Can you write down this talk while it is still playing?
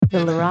The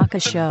LaRocca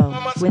Show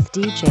with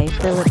DJ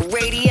Philip.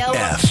 Radio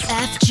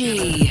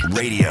FG.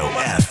 Radio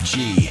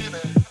FG.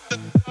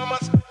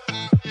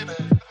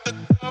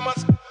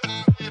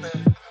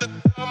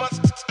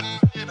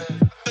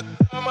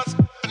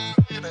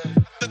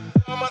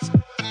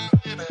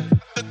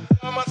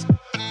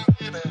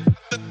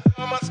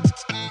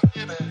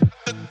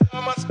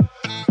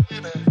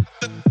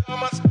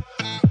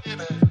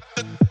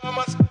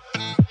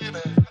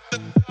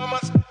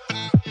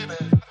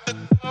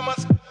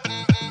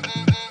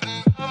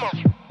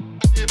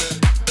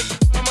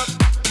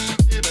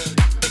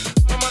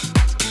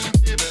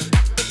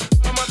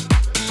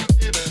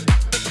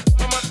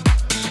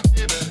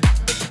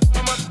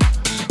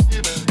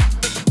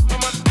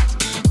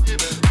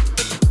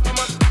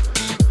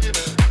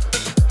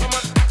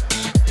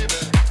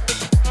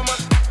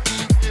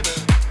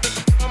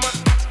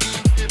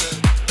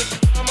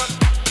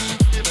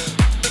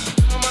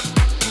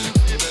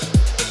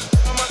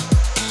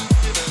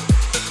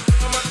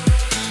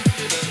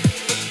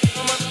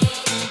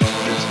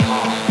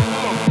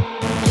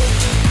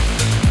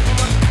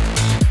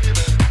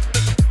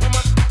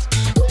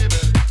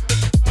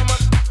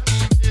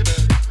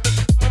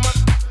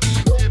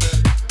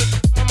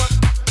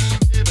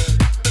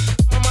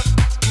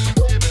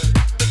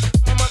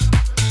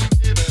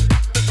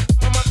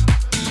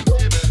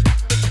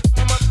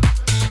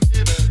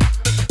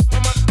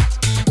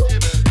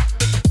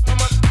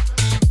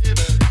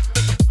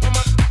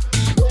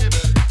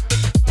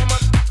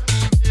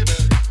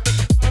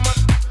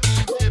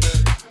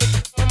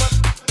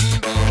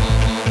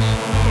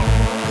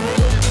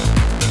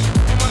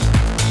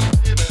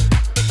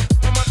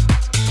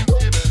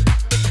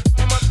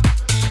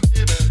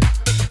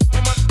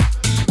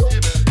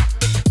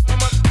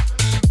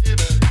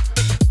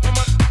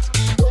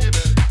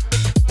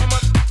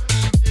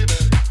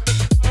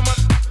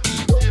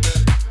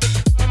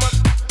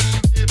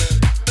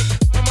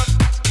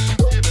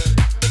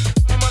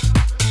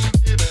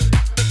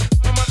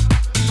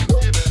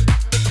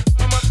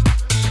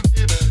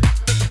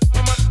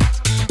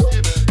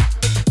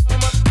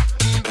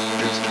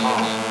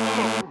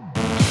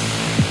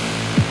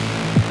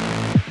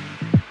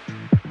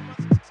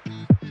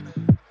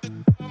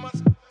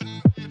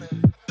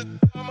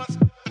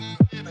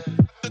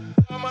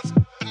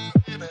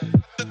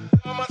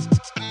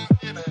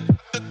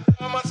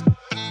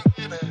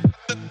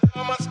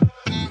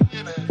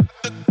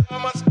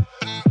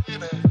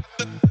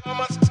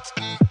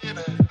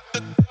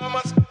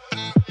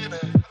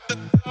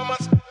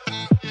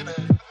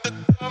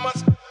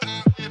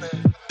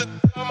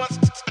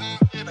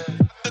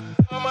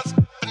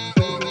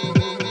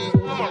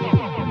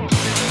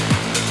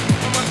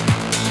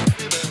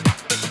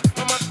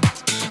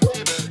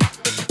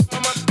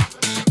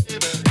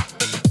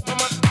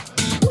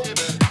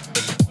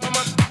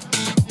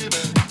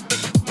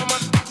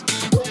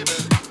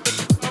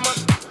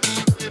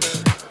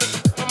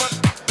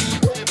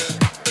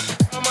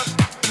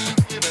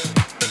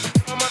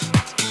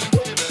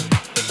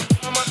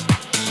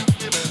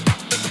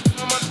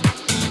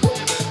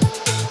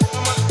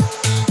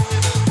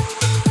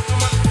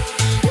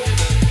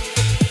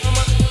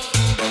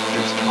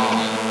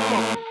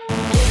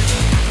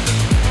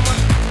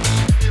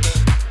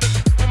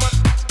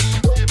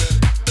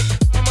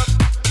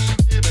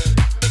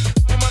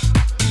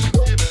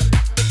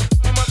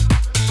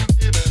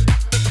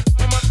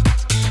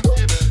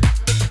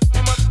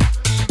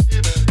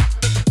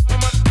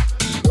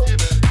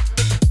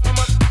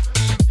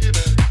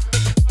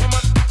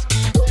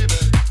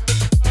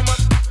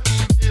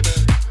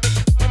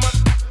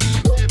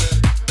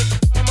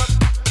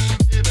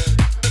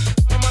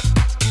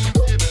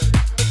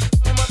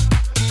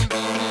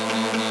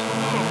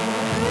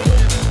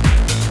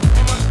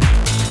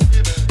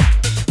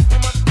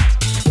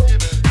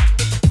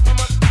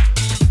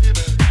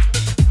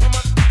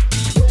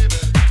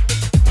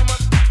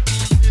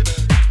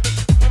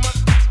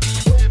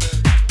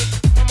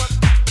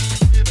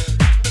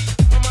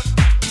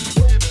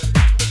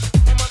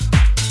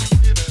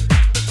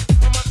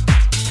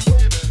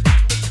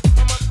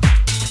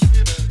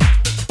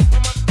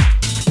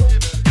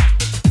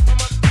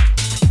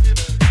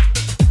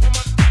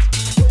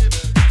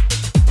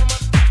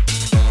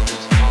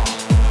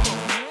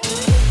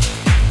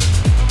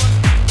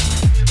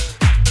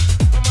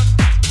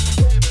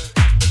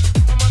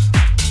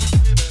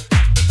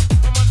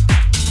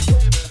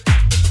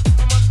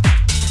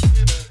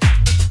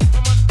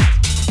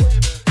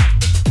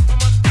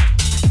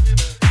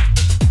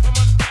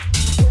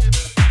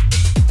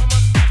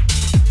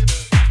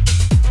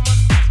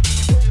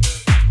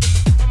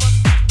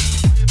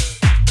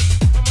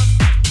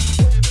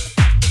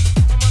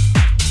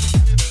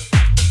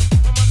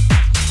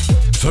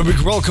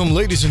 Welcome,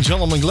 ladies and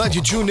gentlemen. Glad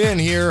you tuned in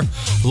here.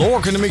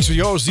 LaRocca in the mix with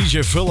your host,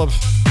 DJ Philip.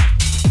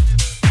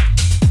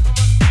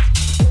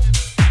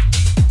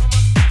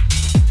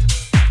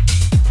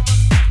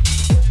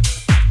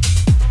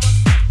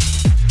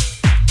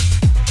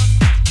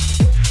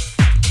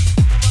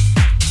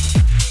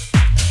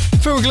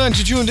 glad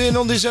you tuned in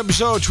on this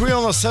episode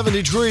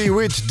 373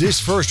 with this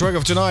first track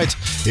of tonight.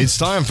 It's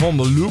time from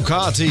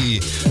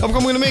LaRocca.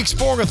 Upcoming in the mix,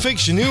 Parker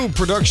Fiction, new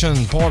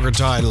production, Parker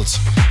titles.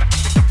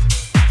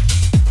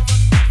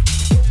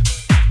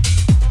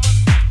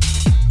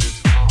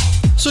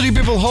 So the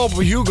people, hope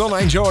you gonna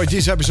enjoy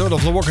this episode of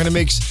LaRocca in the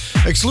Mix.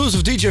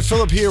 Exclusive DJ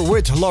Philip here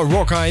with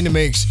LaRocca in the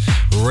Mix,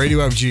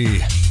 Radio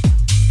FG.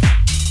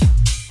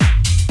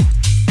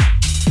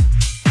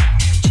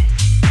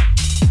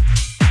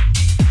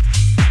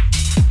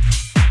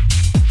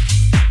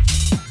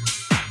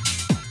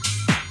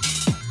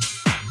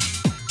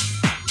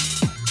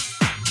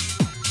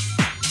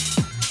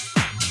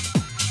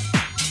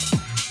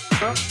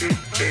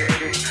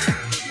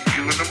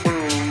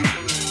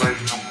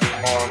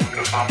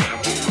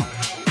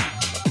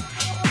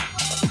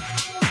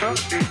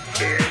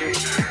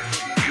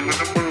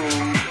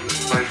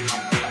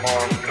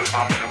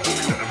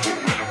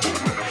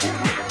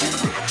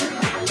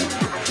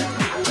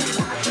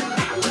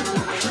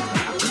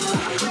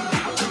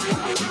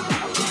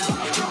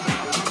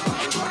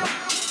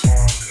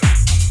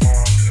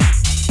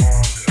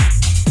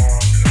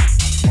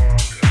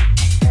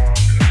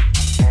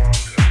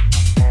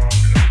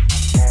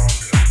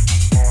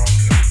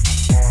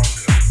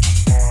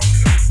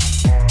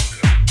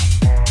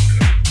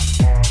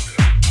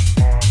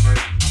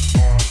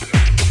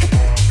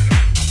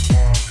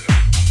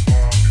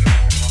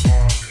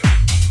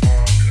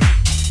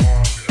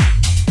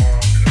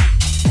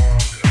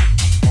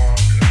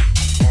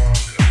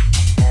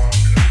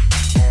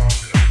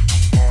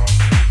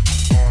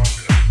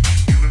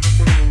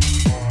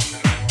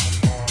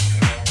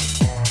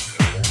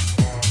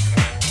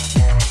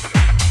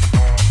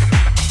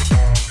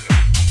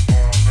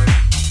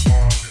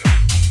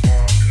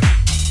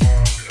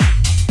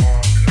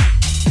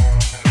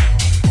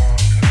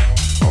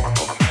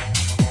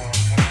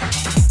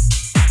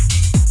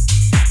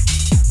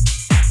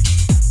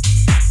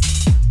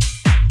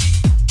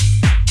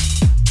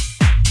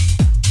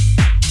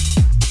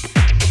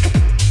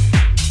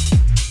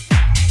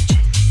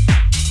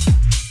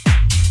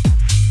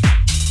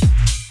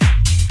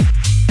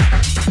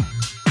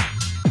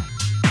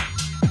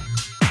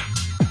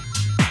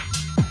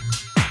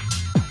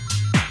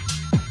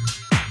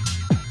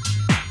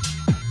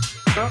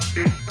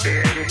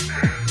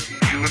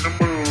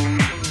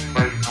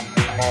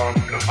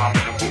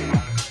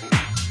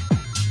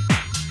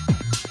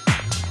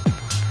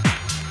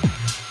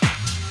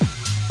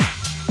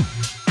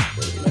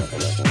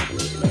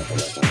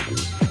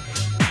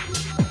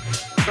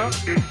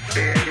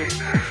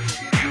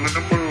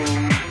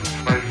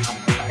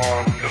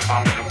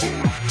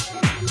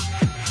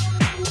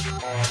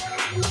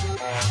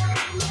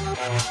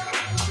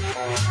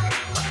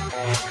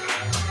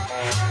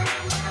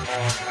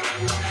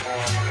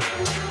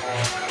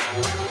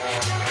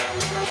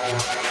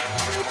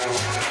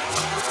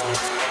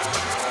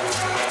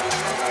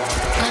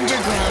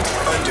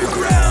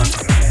 Underground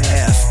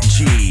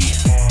FG.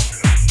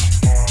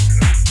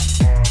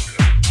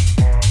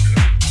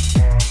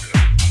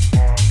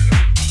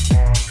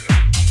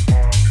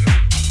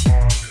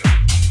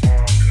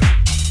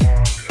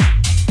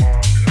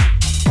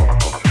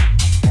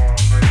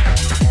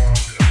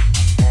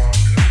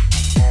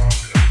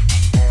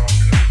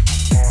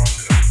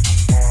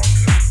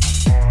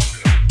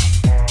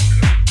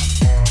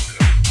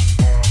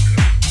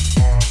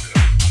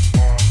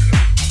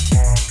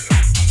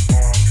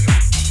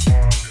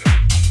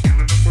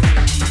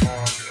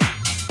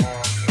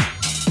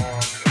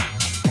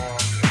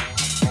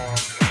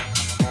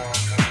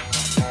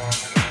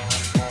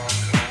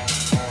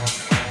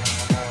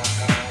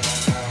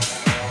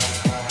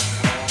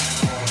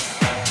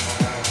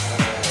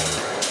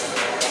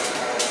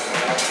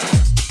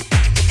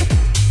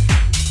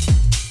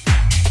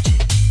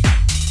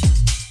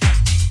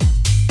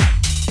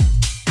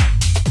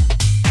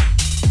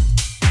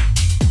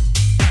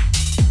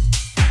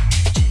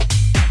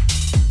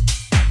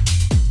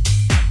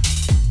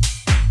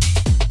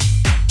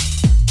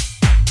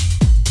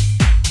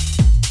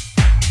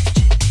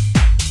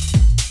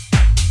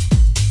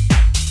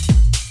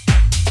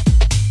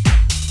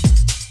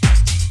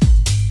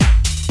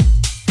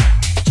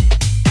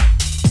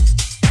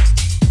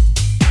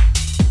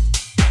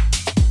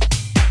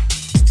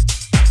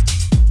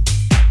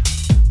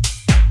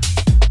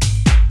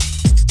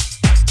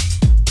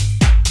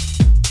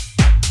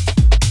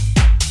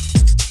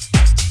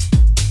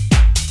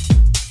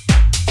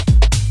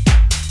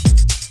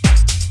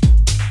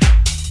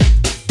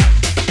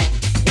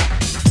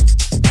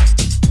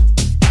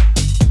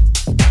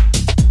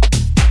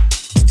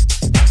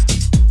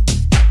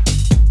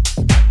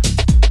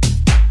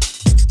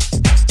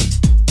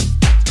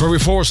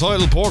 Before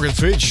Sidle Pork and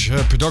Fitch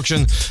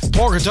production,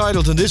 Porker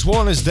titled, and this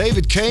one is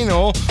David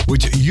Kano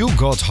with You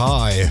Got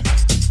High.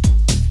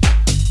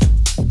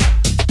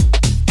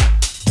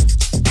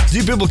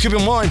 Deep people, keep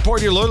in mind,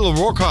 party little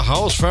LaRocca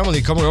house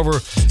family coming over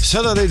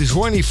Saturday the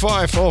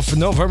 25th of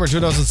November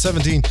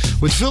 2017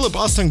 with Philip,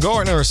 Aston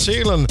Gardner,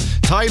 Salem,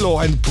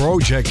 Tylo and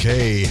Project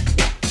K.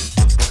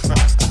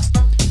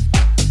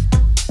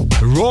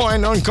 Raw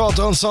and Uncut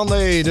on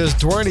Sunday, the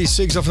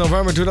 26th of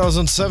November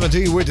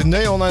 2017 with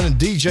Neon and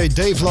DJ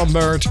Dave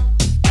Lambert.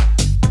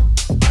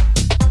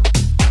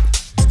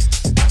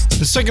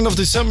 The 2nd of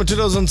December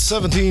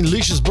 2017,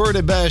 Leisha's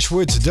Birthday Bash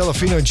with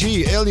Delafino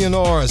G,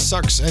 Eleanor,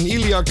 Sax and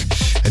Iliak,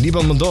 and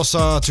Iban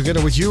Mendoza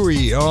together with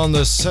Yuri on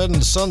the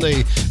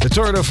Sunday, the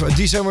 3rd of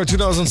December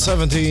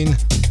 2017.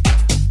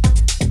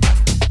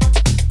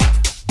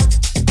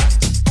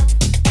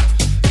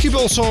 Keep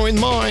also in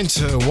mind,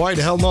 Why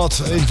the Hell Not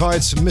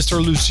invites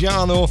Mr.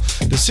 Luciano,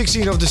 the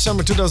 16th of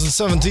December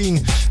 2017,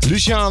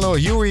 Luciano,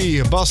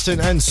 Yuri, Bastin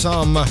and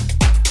Sam. And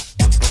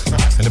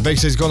the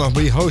backstage is gonna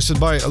be hosted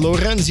by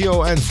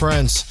Lorenzio and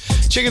friends.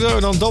 Check it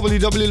out on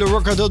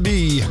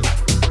www.larocca.be.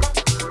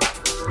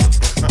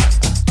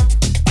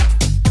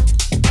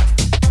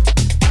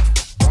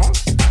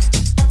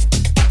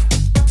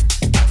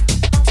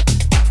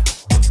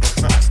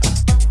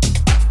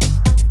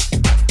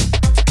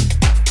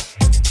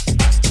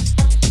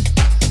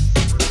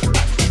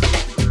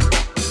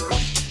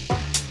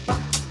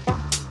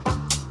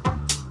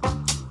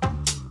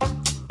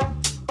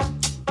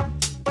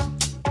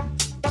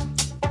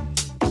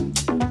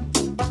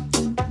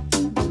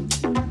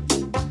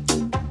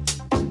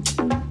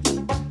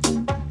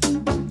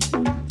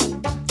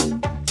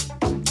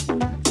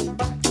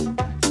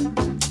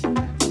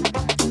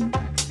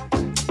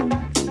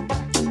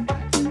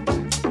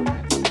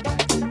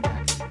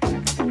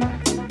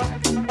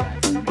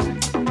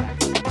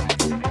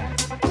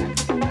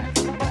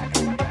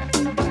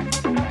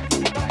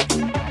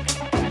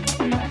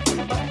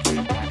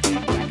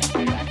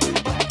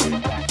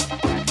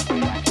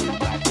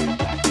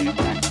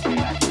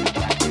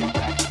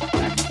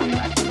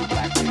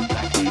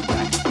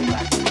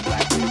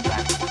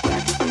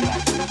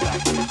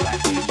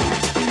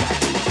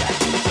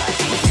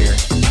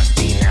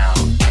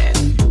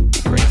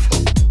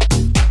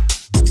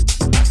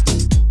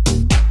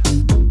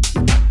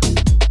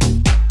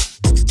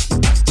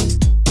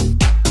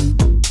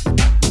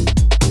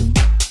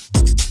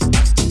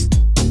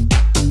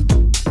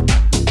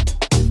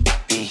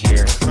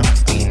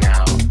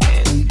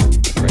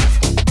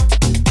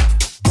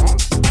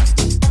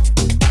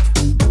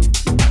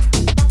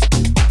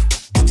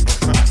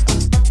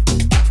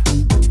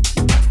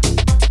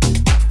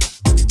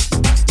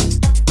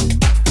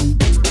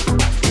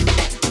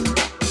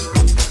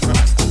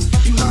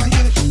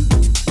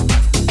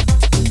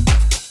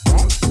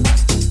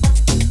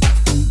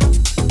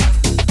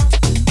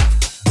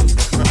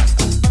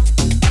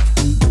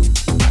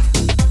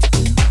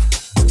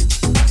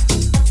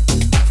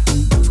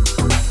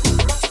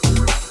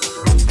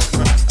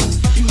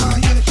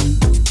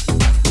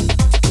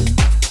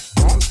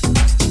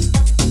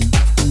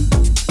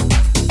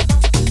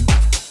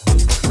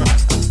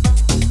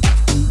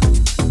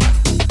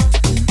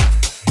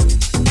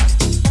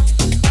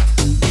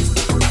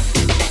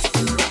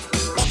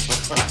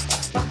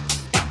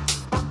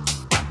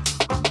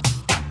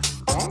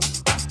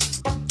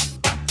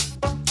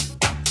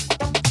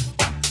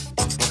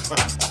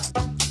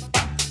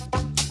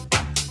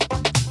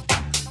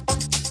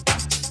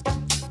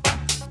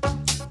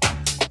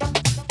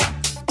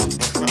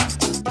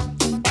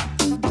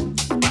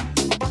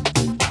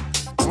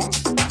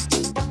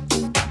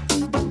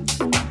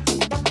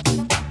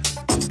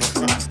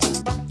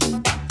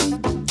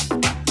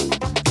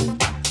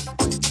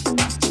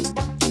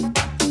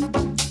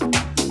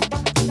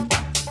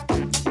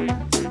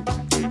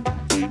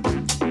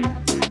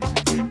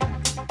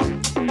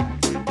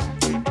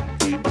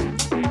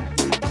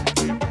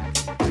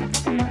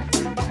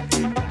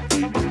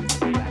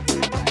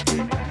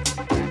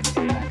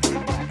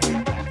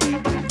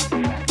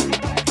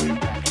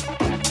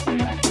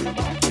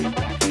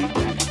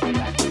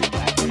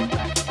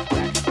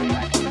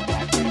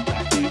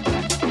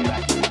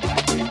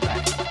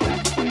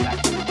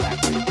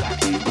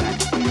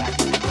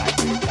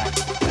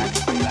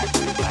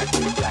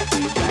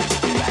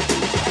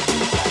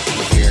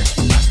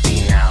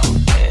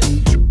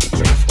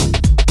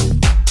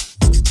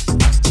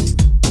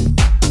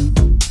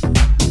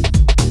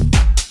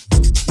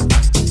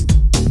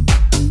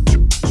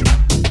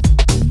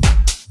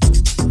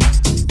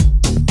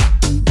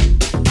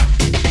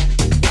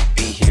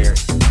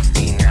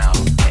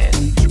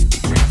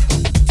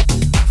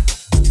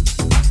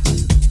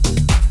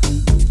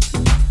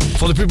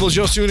 People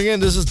just tuning in,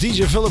 this is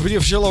DJ Philip with the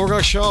official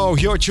LaRocca show.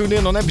 You're tuned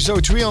in on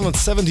episode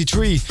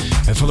 373.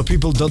 And for the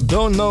people that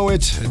don't know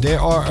it, they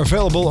are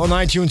available on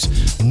iTunes,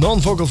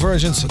 non-vocal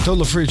versions,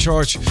 totally free of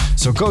charge.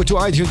 So go to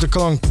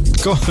iTunes.com,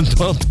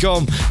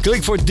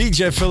 click for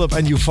DJ Philip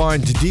and you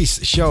find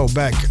this show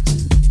back.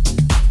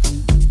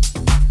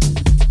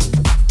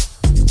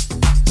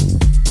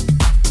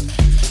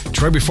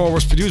 Track before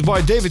was produced by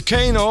David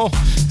Kano,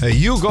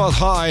 You Got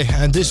High,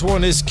 and this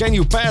one is Can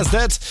You Pass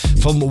That?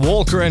 From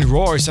Walker and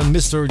Royce and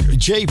Mr.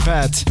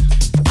 J-Pat.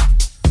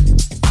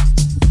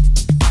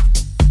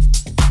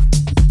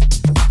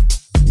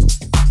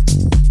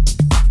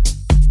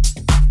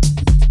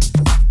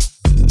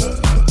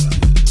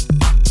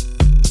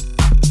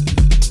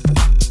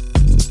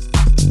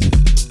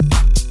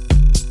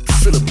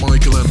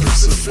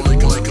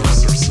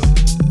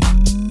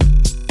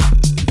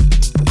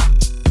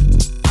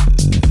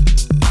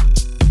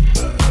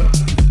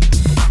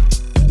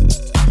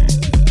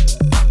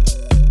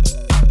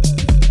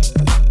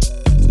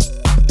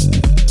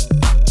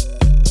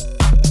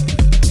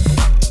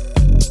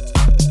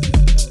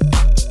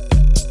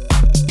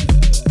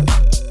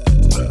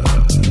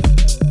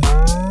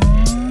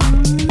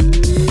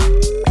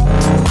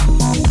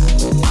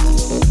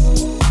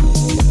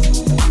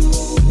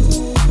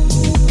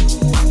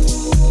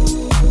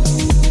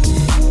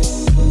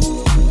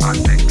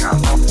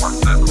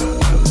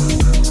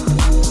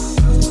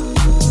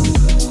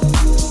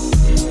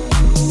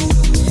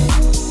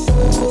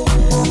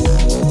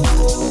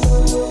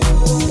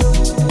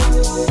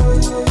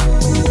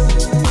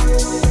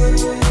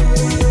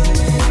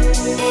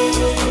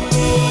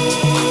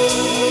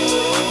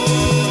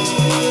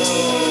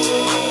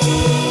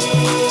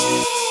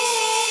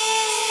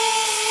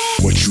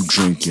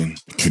 Drinking,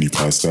 can you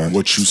pass that?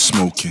 What you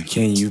smoking?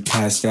 Can you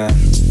pass that?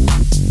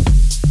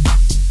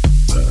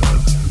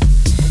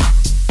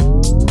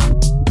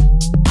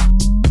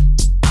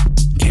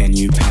 Can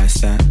you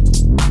pass that?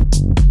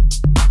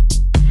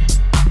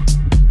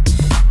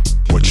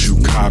 What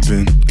you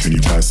copping? Can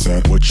you pass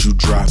that? What you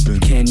dropping?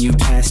 Can you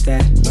pass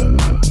that?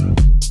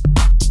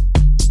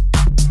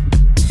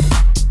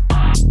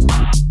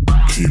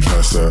 Can you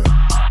pass that?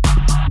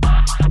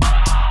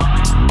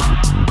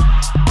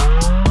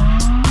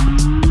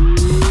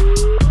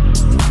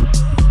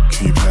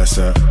 Can you pass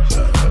that?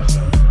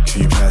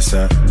 Can you pass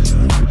that?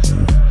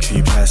 Can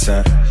you pass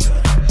that?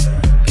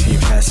 Can you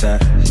pass that?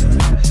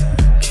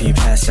 Can you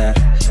pass that?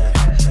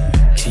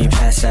 Can you pass that? Can you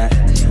pass that?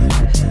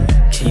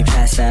 Can you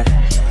pass that?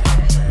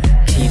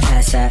 Can you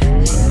pass that?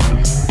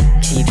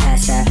 Can you pass that? Can you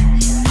pass that? Can you pass that?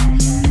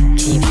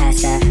 Can you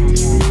pass that?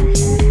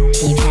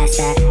 Can you pass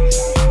that?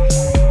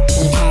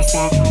 Can you pass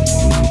that?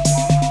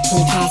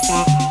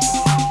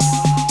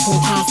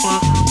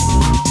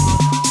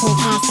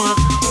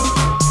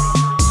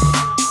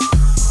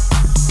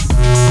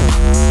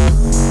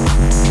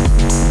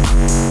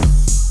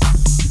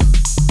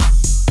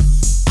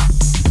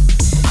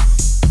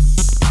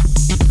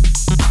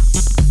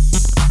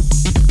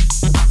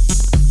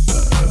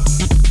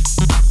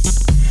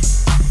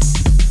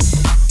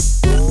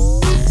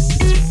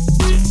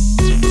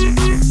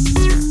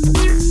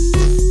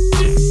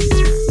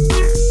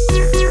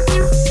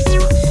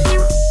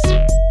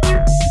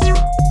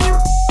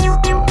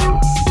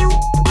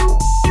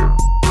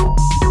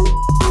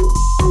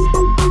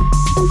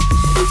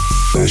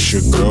 That's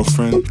your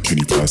girlfriend? Can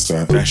you pass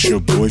that? That's your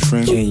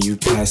boyfriend? Can you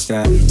pass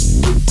that?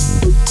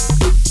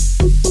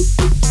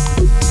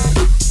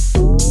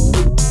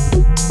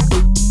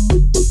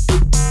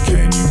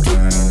 Can you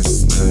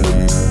pass that?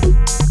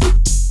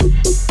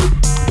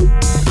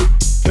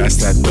 That's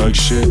that thug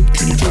shit?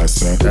 Can you pass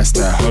that? That's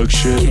that hug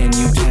shit? Can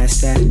you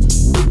pass that?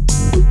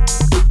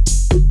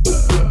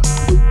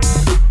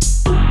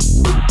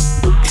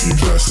 Can you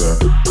pass that?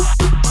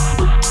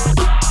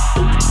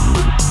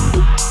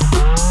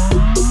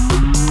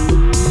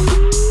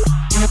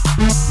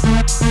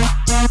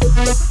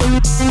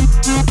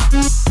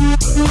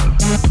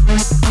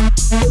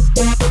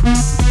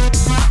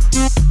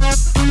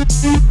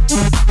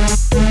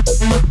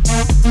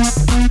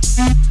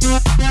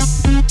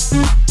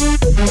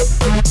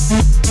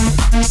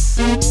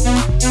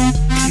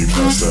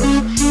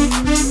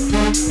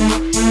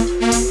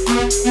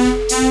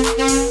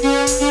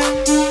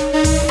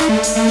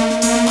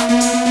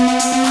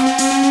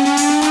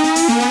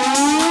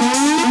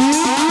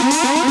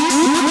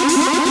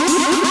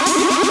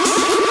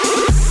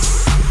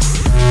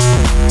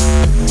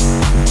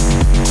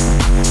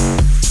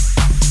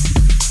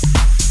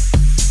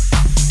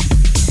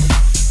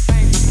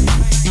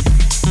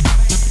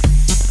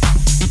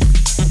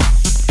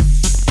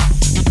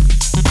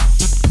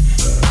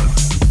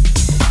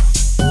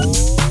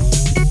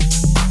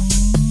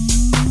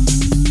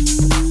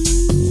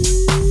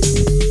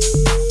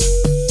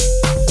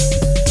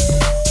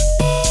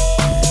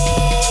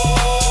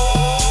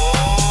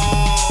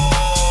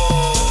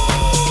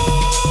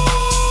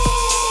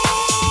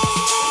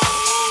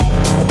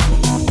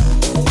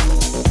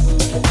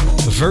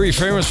 Very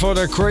famous for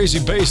their crazy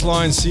bass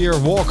lines here,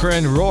 Walker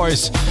and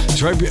Royce.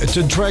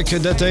 The track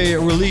that they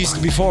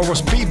released before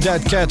was Peep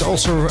That Cat,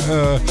 also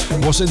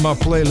was in my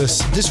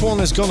playlist. This one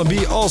is gonna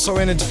be also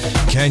in it.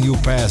 Can you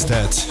pass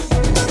that?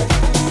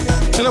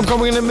 And I'm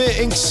coming in the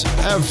mix,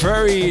 a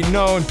very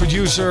known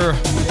producer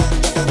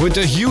with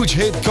a huge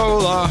hit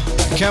Cola,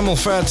 Camel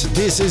Fat.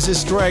 This is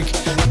his track,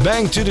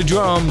 Bang to the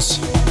Drums.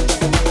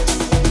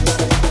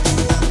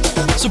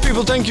 So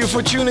people, thank you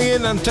for tuning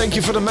in and thank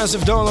you for the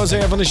massive downloads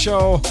I have on the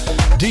show.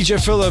 DJ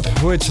Philip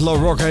with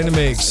LaRocca in the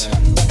mix.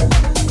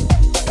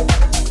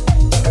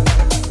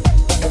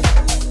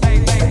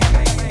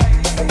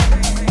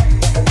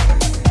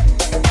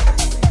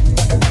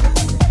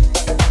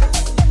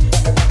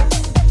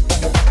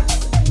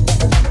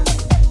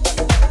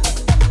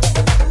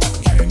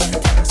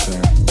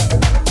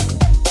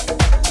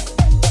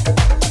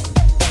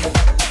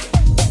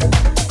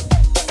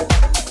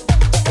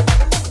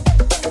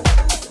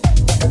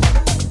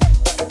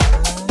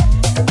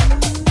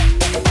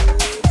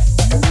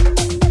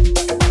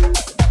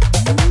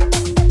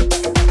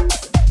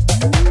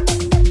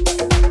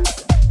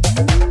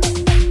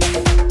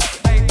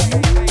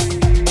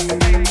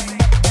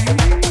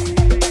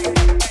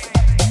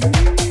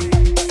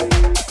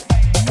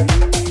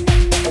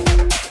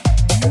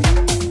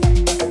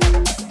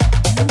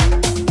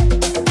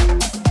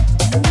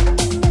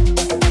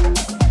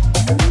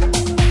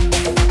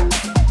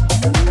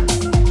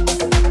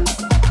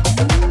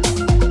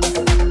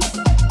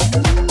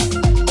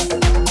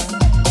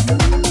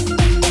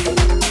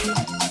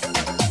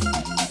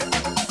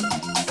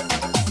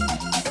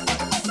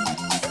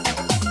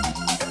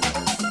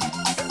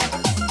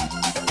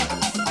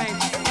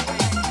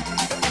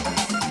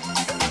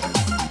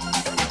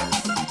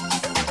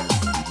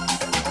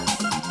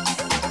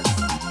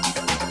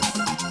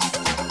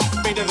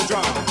 The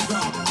drum.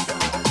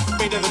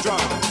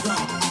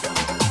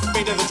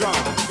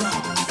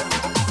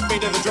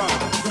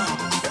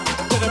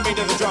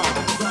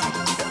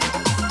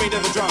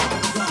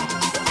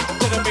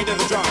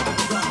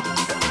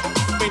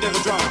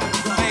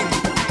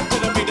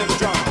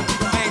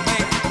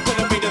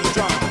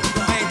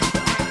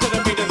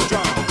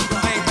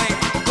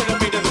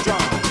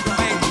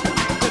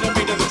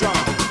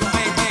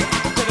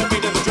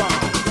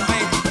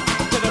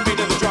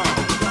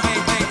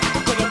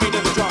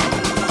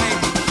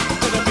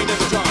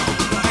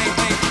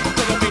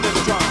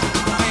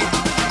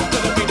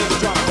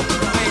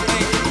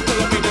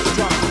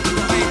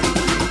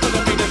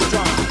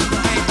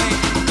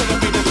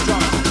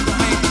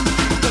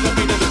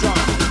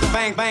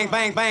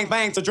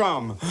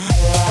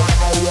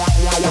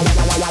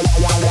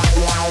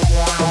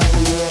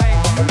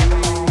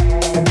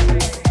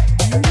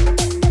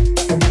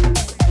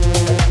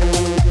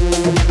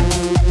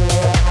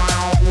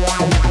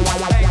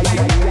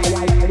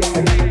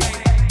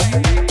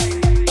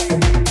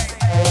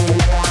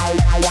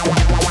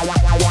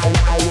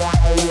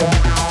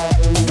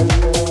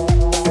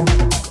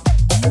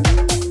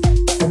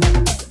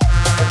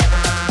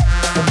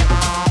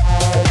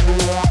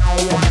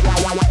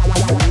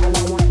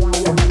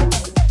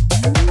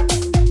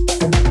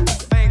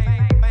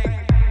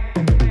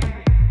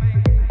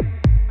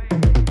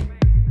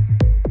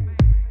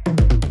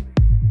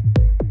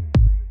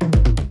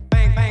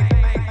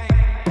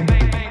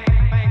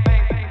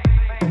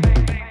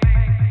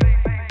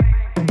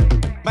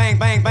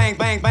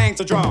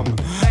 The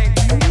drum.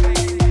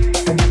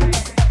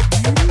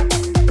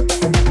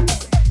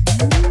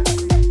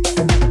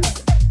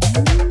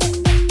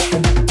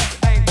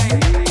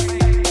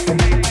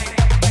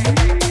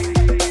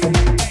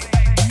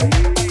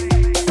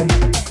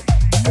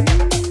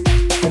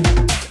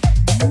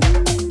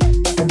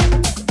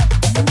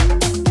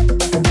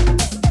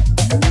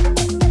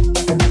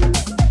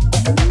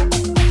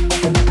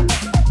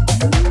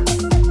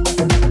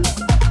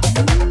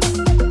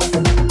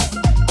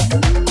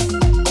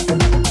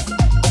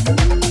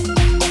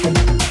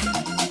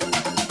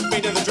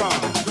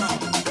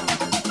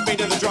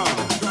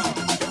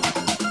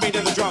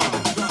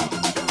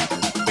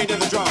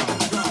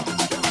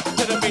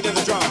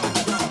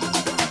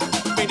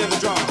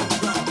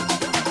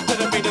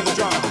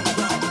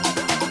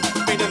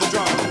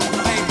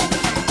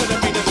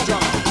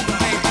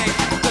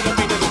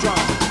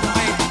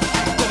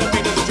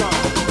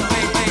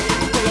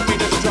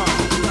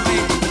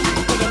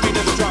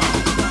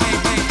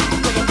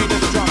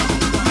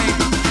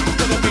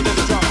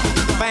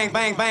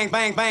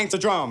 Bang the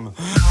drum.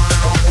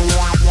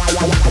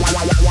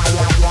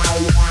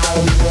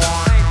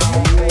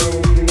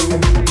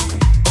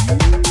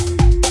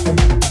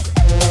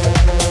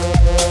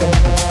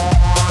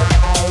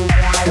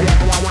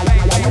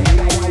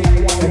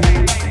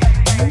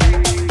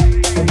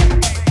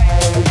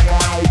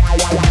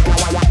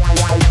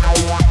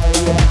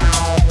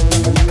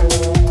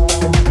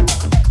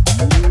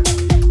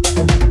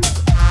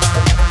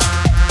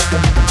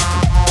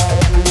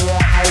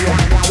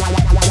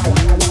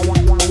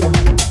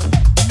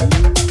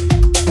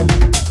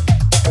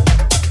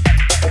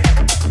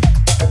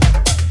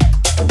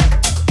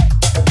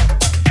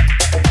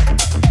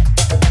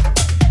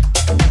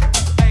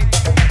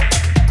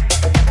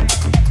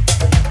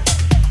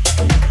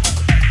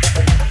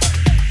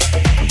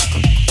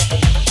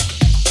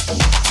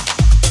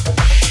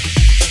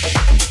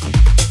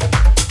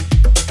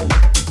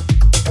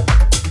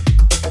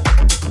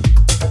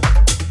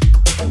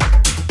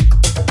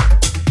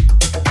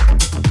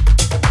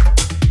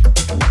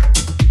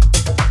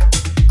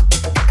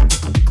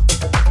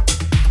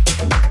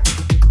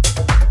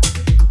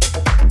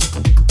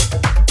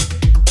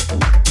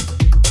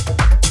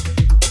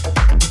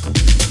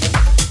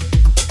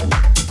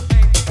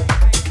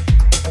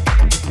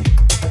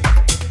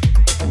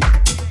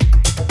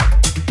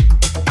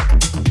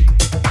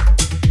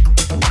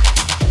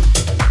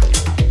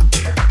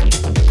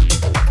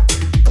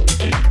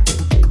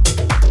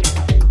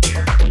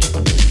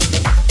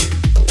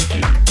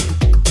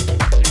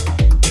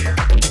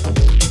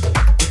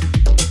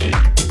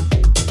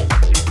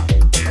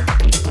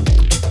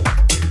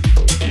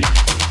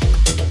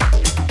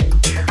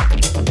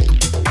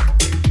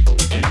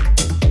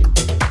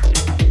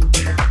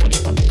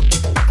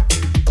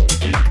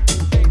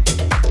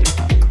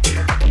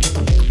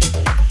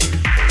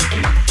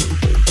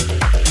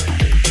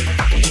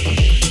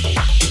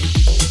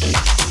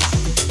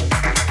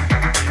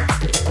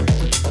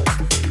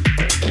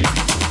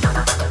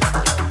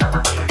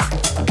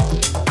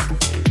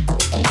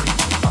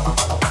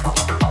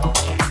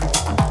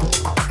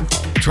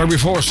 Track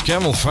before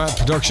Camel Fat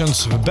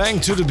Productions, Bang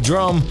to the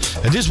Drum,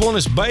 and this one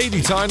is by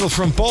the title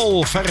from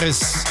Paul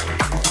Ferris.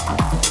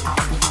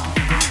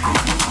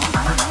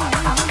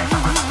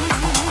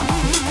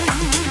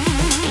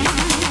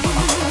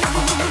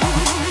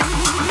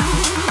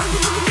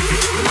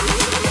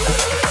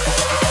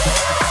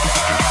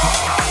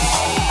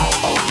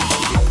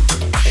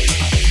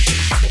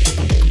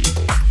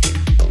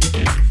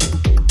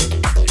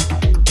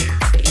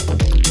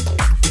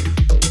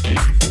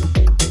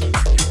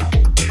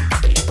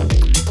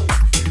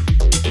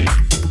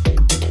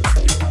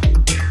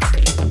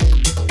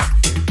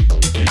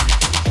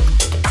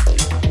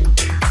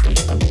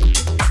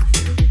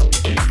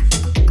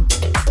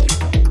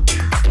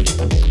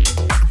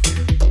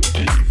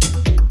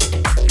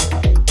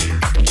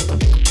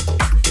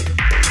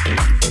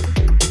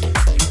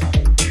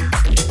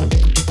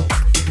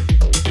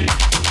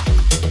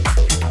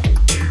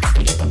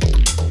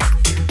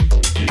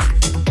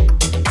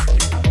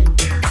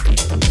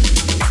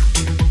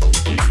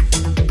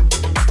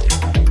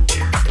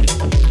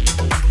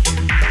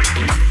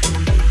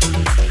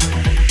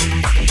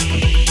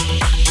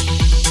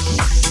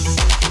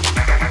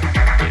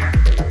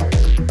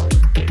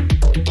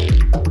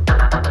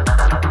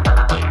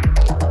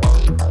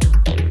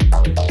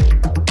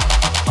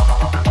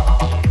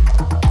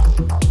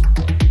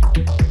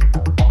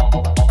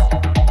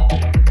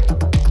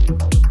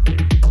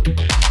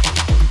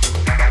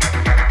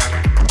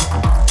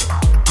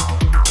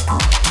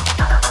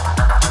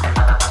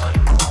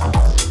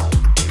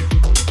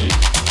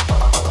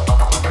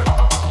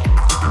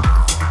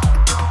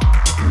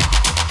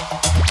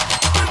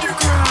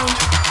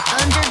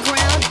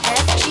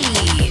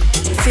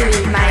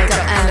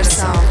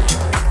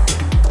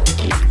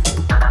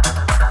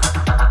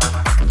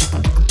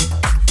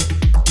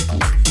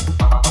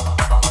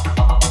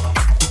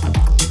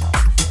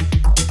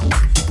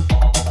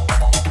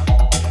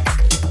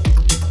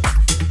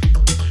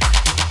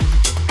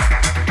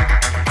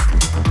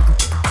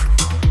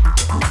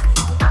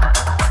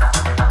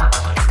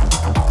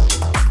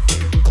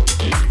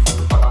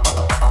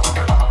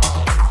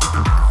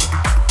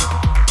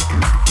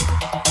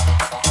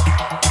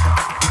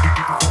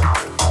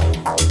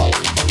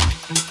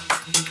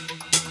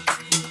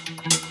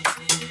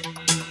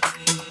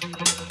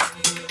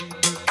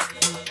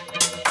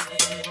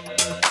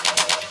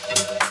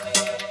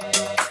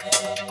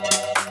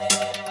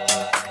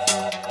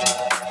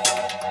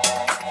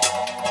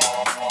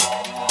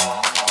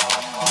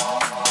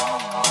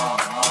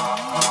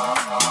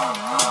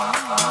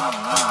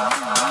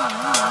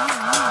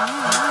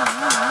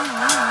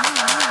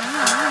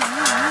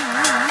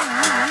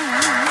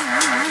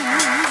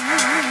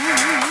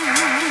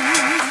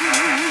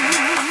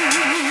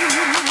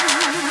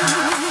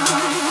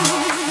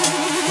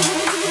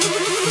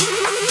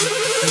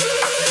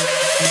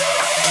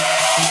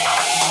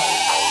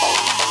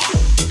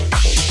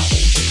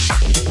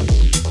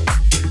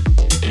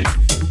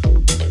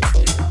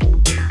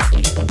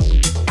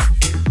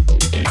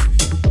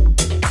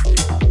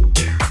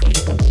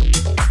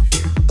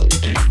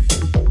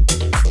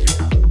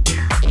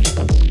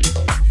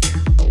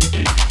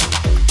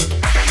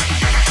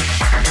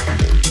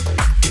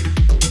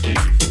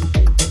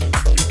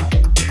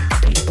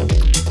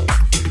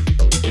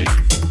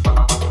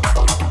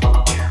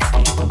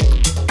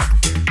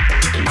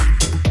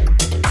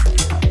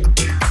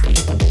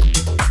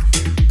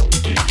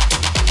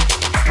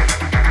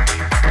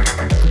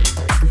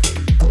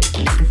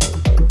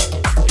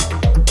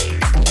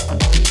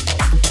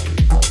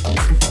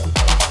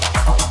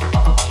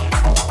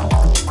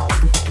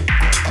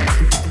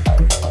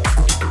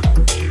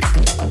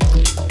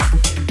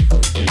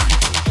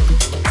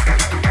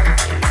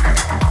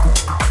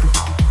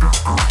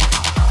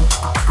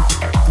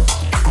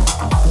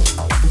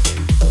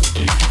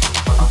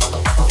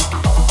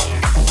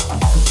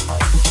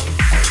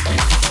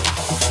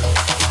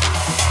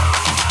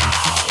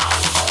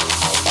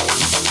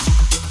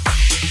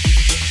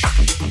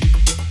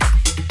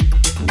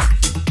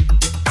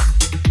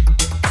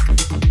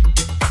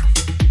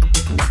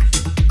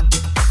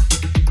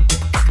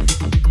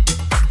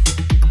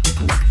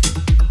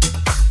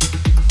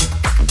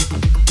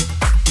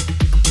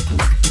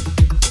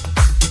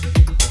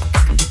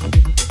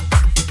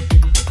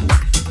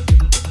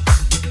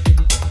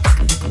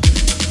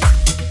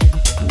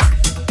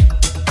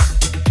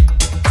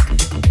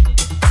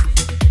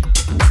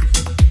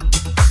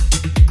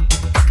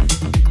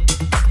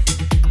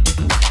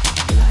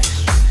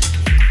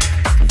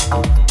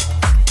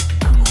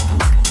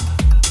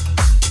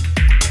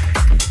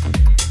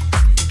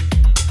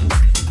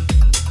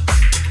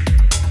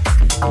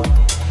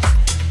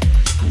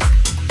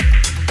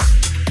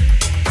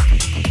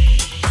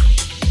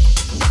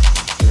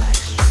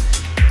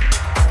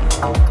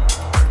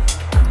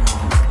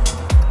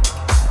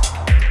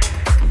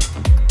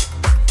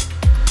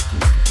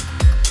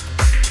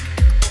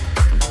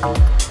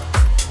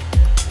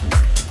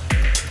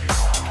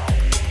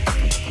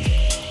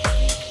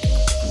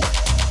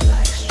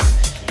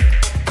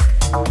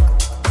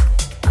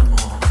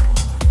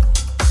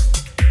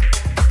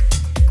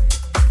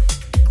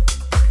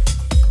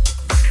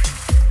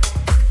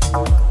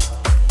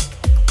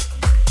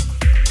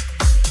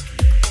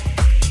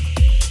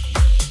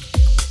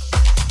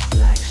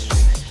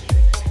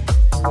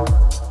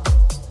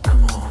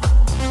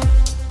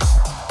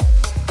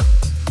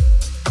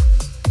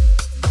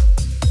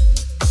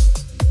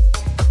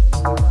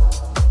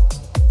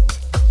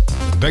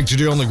 Back to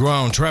the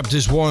underground. Trap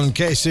this one.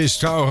 Cases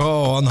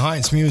Tauro on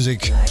Heinz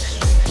Music.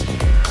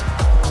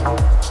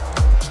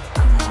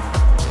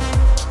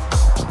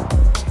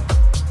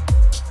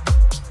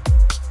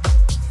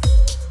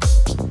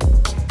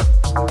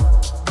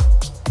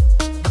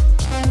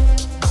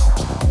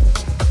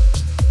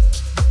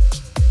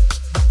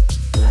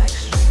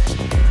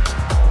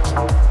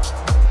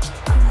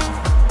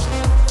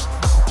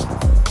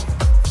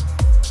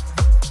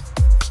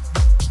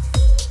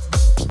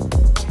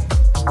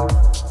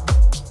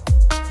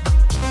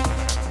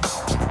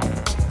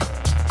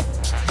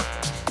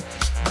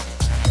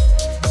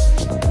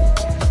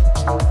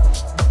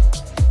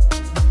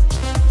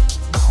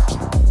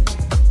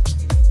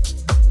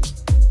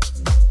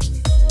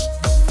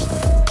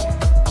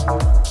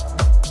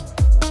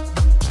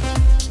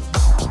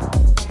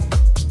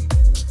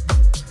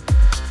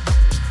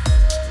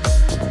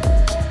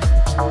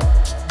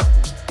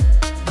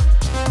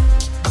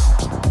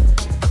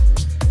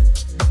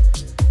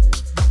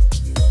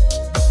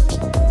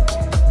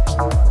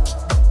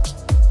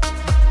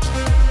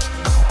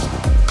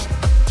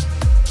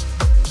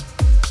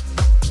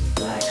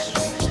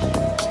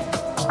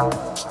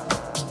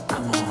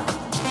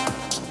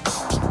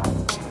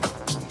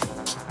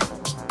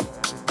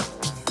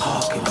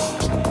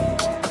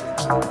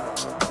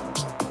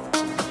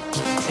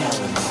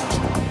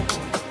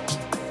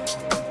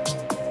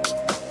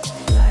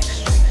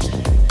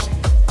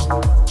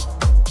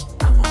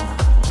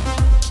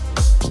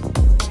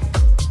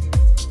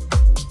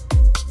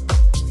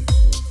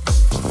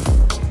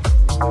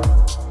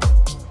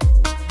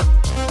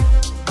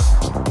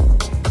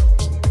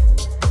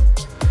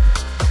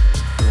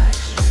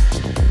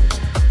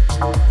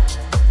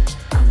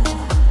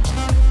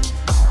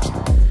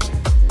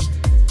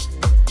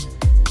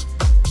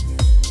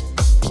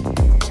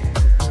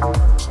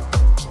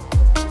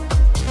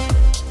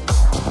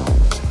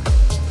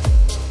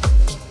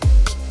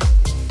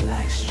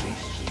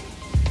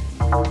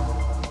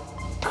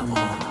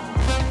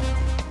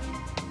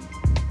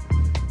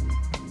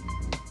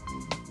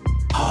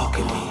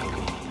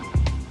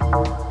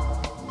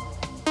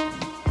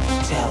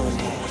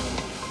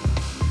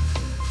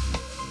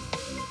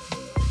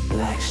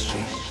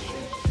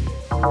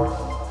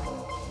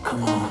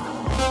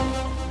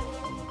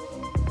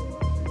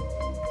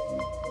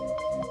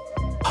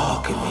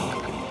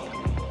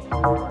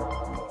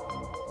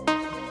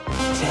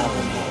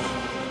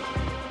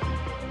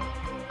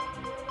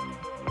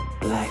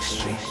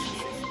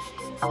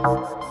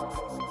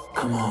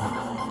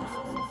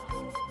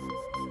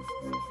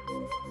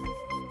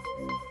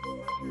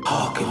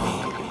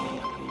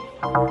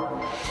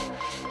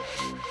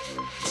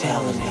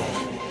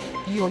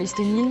 You're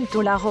listening to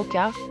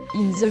LaRocca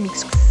in the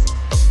mix.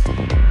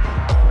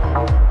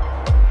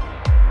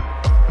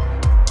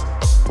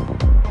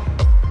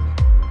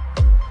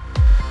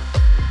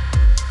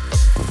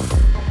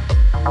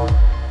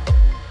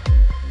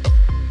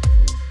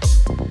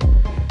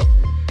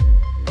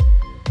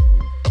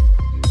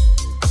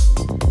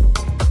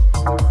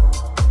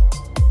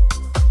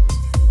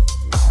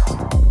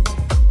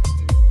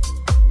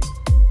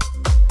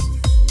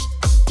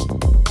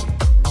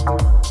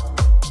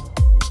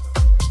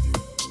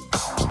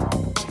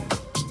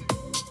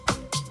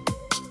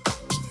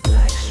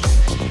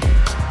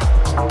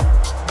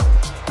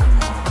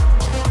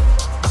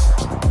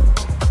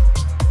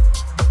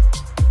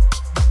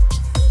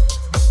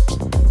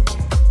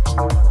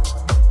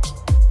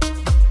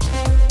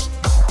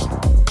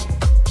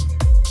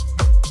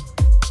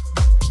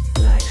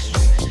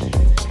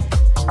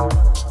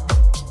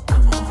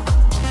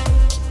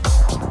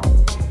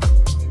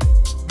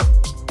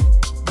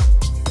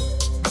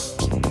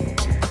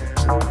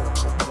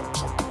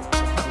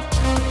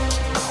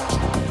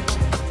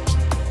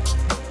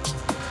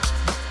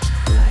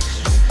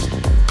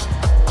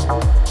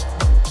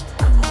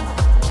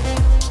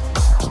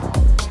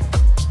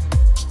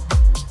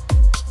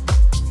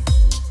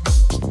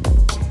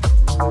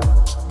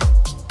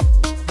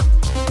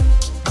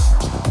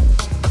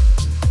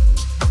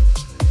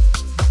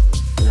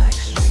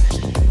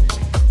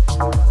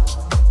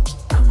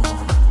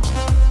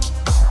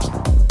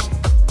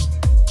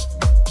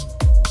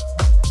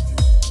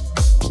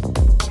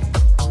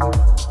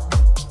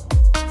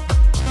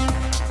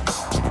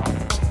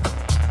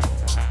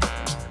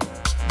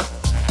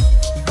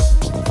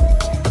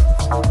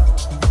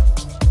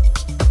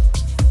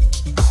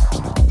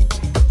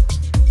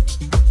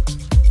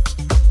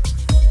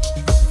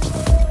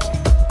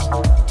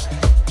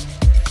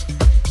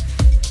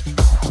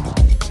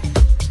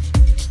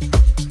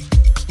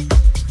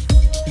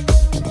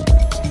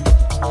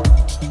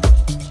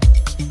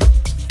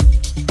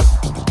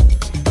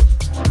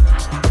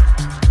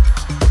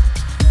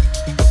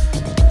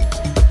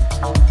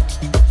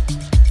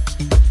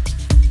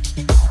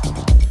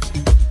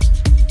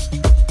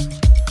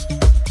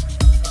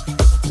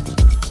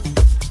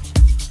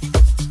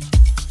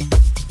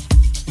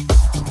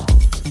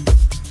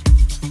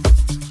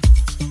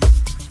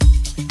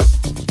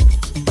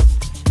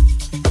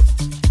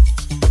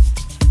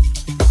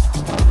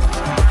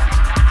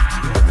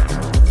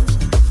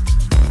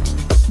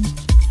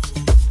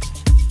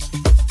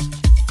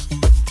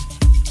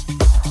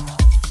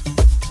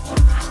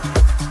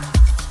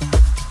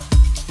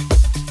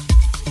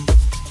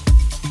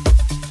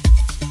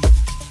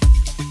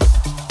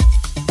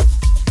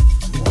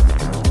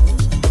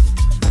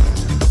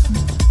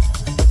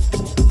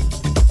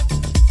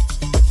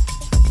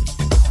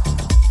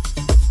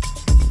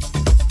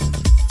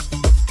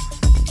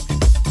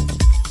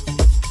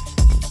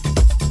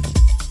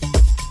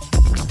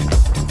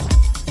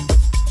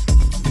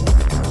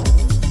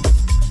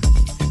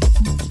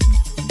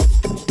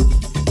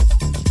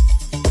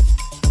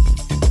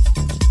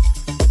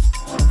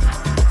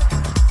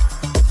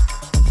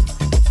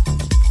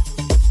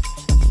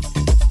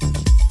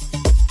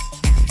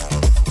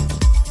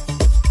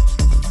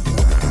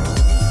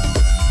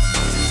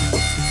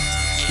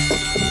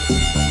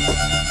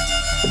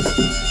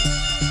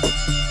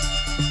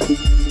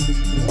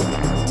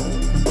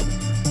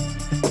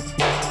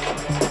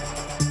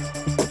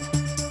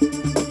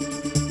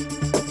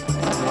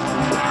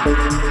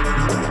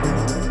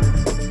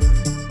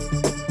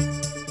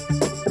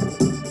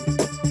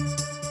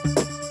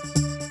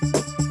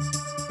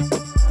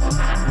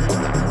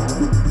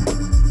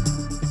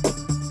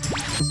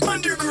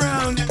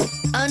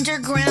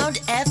 Underground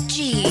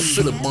FG.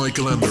 Philip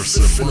Michael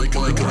Anderson.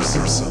 Michael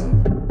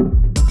Anderson.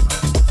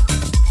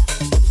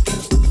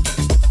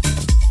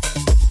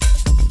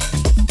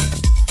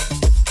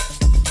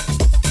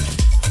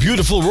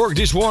 Beautiful work,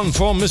 this one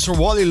from Mr.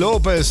 Wally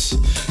Lopez,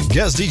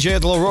 guest DJ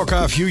at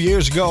LaRocca a few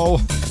years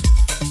ago.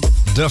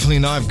 Definitely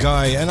a nice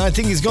guy, and I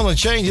think he's gonna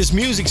change his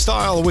music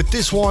style with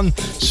this one,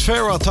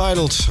 Sfera,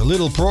 titled a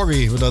little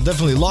proggy, but I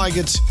definitely like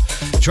it.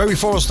 Track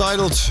before was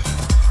titled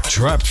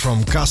Trapped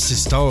from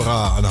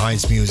Castistora on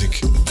Heinz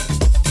Music.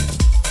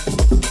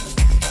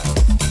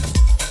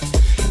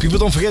 People,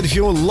 don't forget, if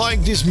you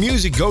like this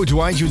music, go to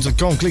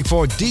iTunes.com, click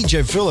for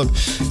DJ Philip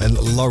and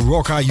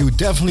LaRocca. You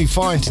definitely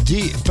find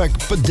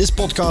put this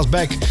podcast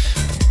back.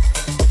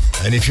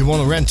 And if you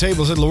want to rent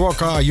tables at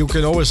LaRocca, you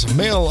can always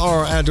mail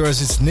our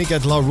address. It's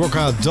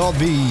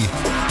nick@larocca.be.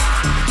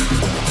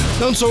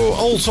 Don't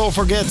also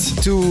forget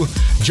to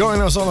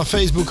join us on our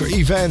Facebook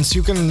events.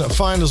 You can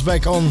find us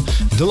back on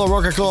the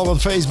LaRocca Club on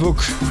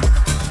Facebook.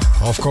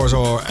 Of course,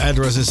 our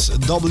address is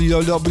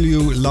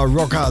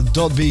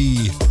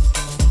www.larocca.be.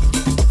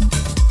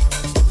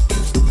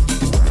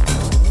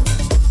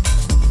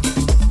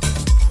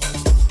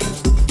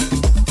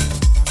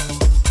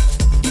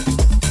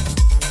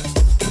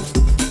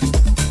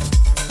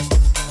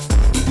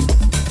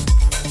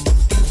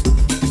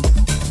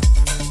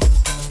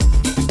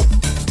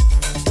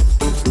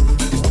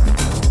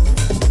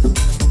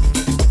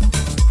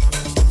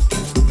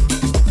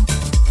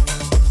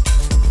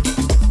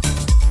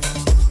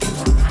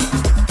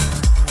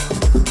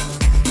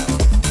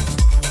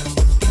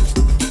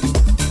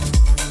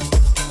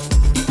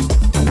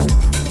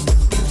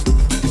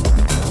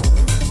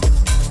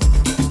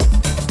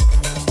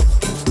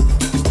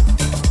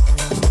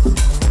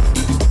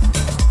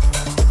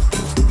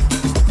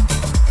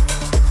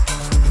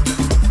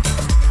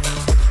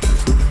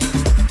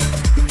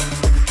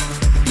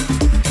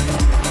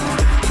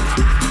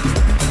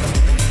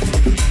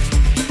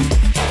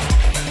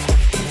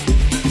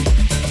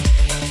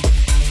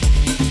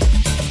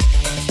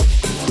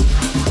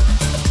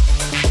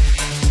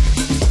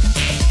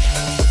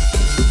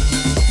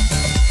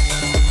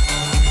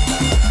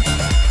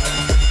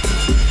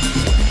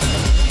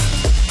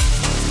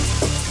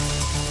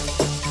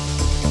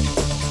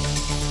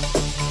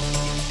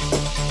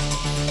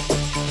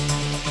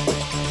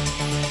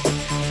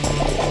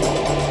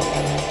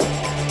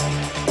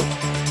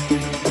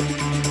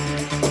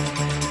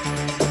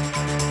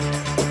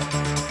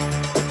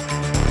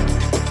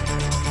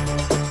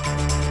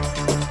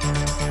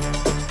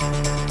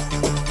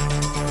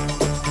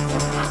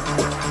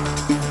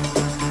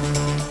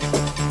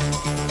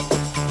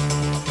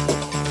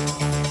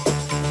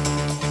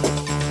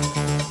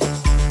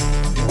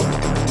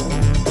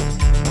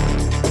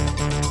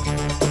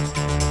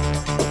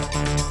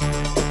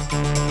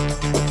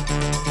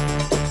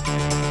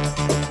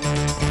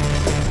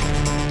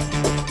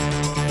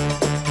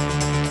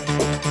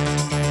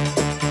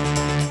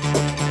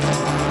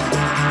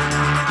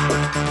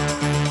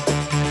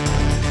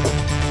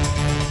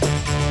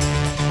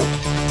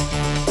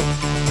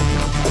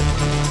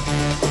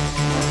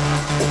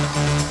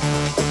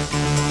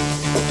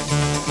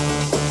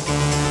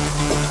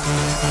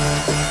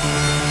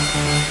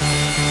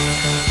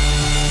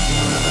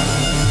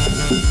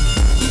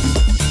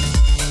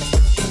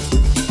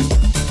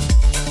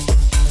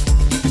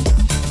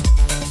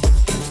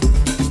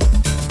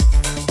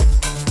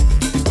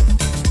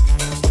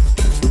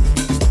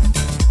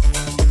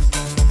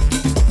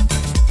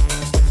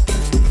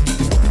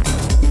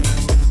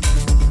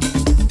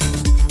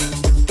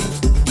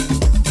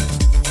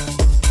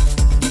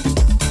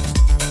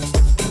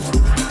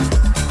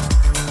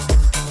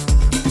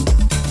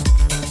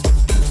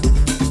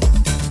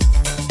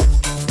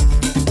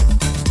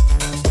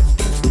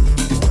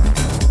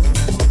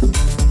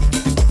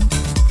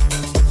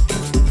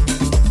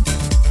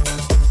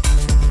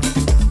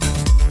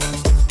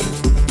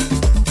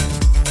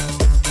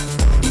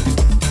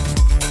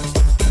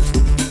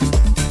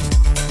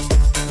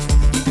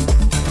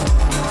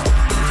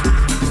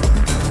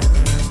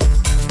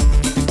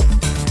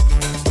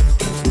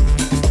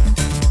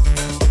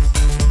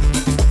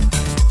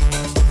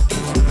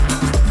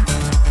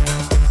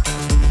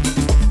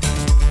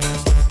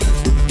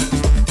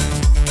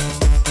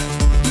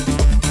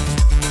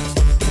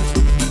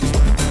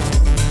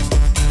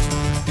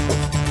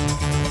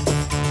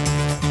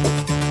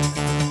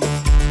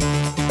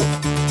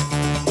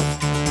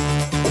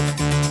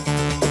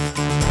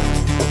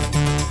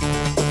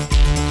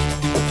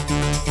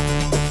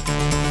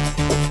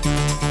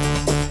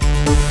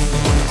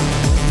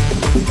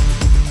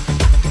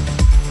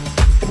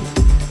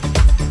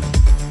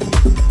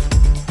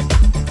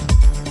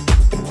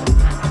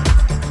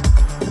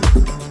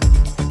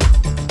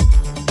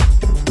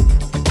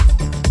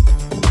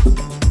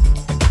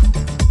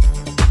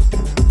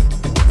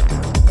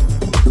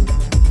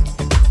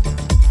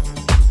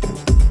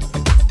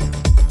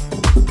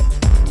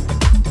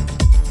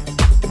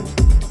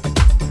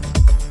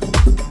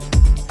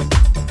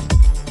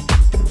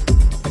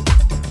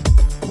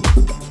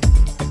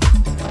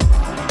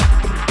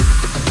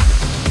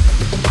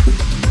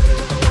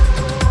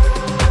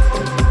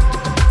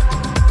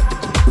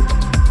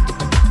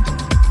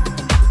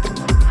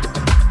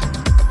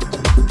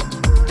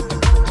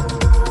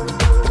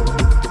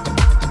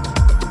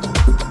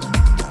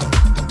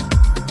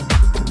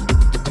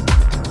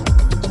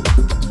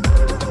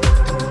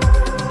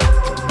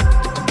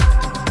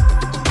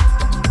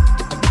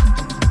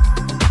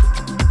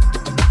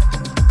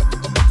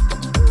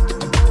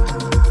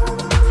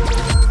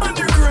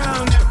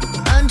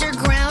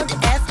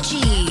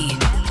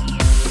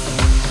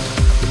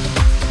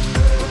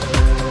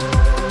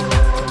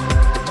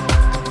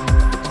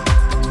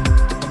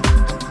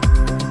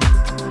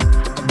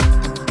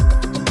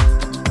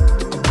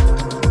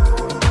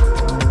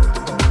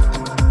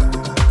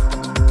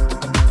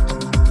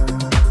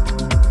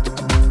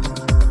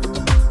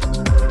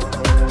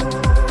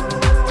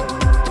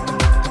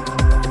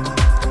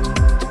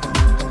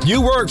 New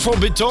work from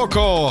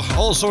Bitoko,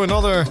 also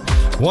another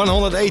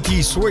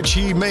 180 switch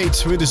he made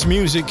with his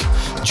music.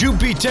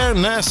 Jupiter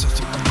Nest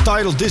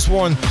titled this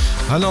one,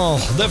 and I'll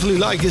definitely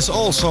like this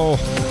also.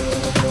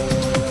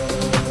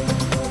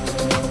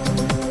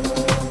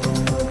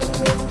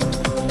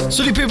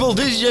 City people,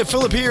 DJ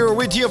Philip here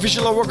with the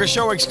official LaRocca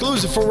show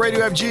exclusive for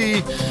Radio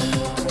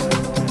FG.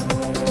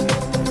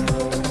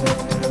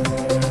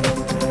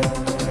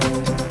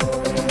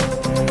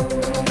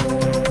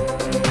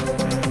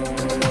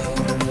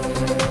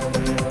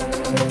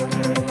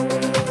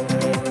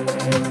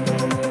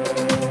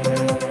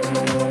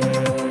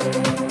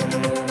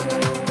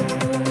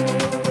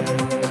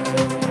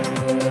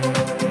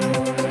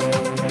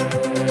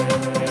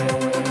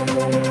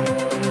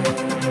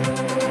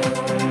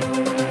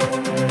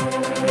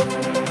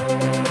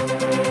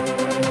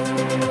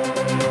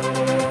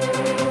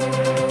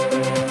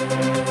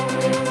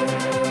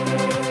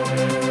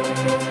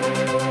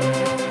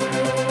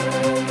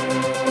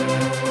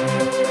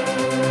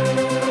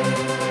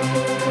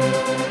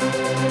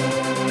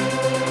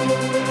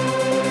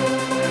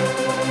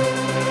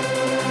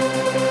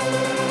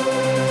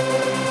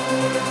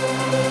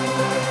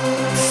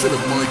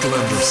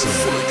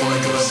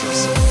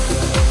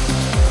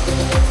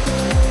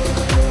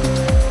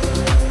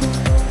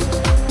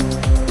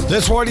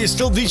 That's right, it's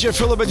still DJ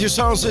Philip at your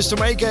sound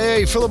system,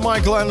 aka Philip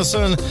Michael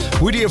Anderson,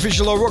 with the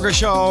official LaRocca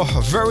show.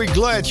 Very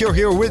glad you're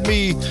here with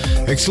me.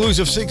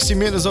 Exclusive 60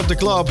 minutes of the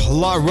club,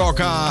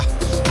 LaRocca.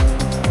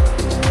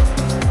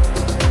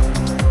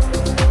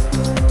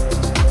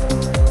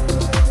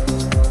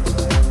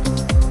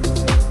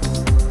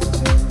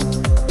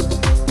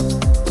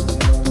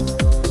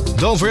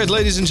 Don't forget,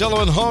 ladies and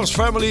gentlemen, Horse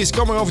Family is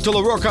coming over to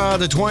LaRocca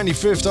the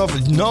 25th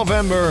of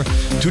November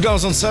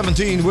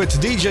 2017 with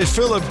DJ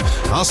Philip,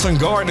 Aston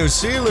Gardner,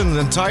 Sealand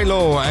and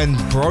Tylo and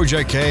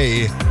Project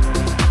K.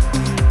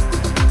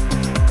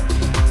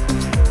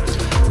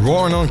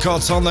 Roaring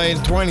Uncut Sunday,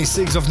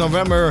 26th of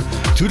November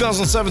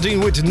 2017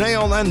 with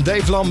Neon and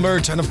Dave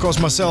Lambert, and of course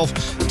myself,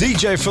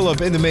 DJ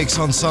Philip, in the mix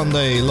on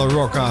Sunday,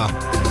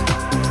 LaRocca.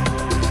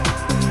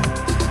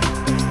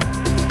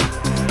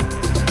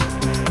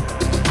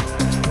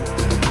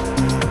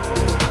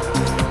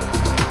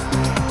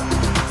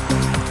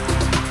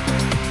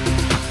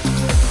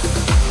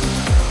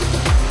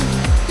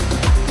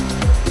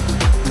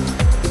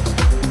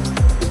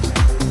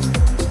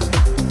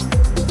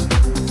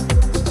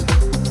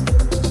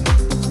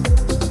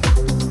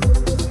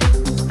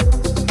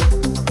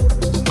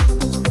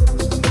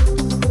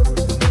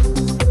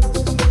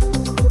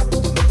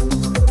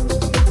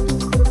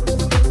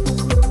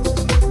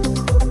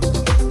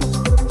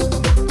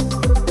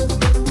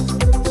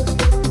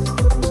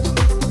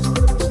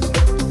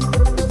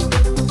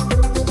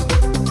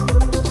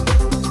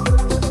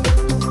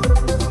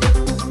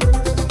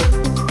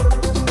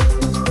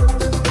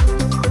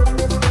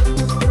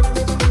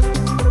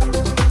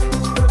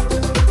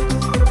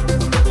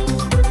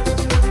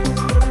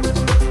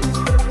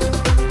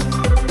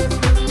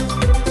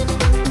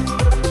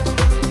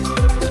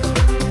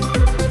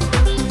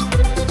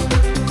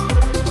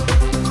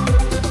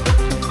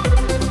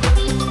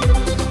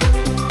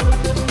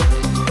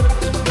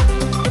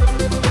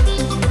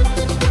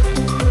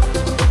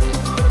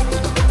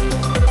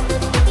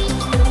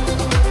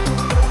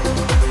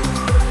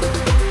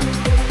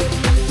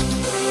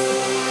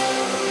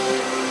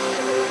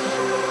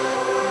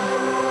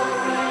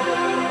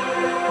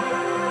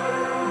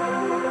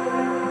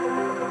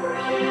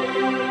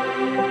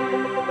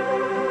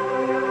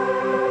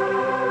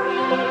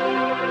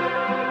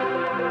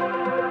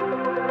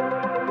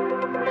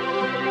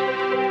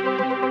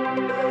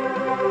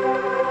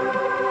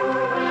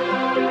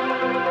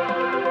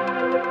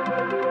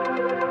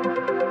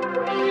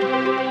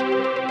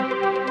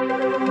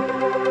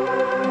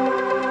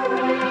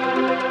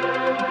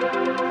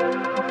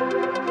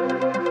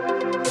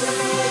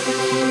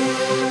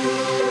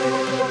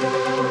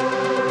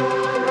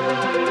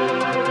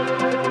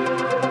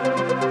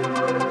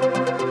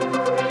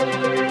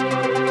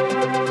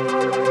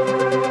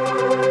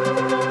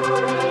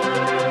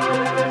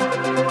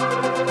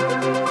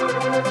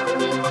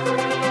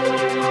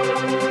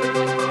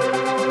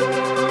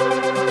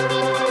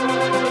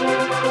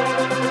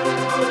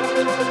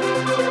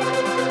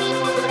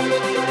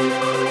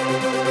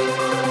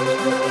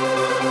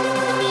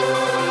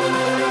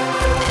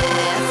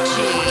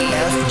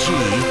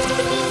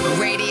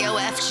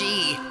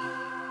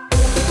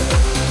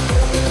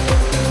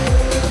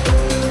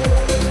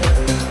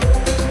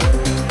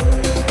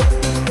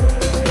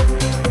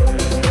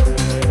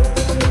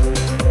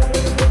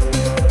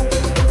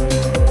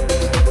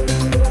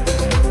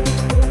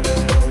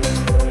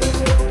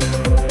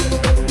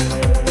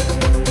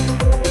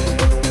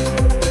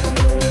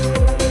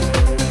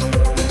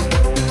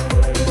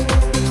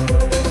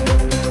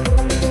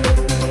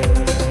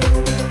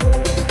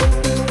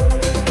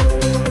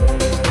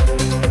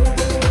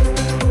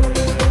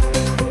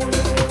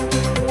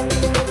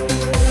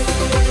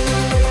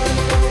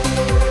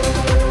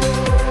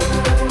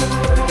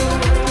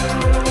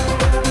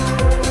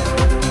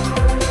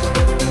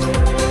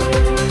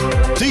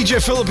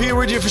 DJ Philip here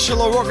with the official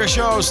LaRocca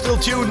show. Still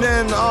tuned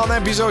in on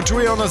episode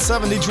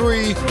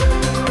 373.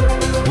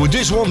 With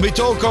this one,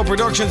 Bitolco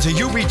Productions,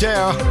 You Be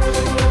There.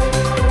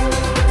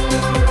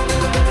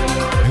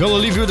 I'm gonna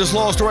leave you with this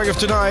last track of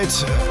tonight.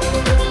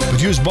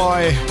 Produced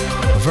by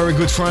a very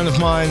good friend of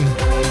mine.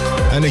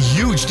 And a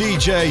huge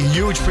DJ,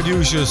 huge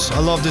producers. I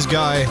love this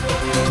guy.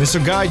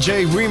 Mr. Guy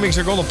J Remix.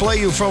 I'm gonna play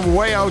you from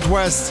way out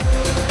west.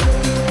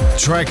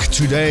 Track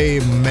Today,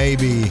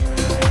 Maybe.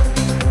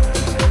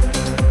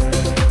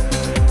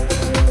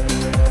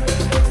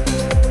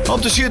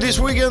 Hope to see you this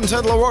weekend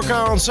at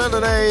LaRocca on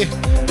Saturday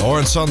or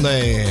on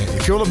Sunday.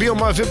 If you want to be on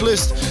my VIP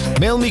list,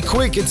 mail me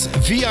quick. It's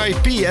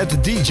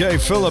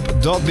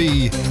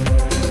vip@djphilip.be.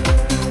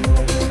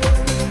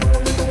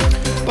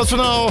 But for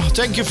now,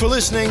 thank you for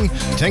listening.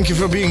 Thank you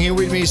for being here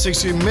with me.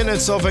 60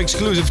 minutes of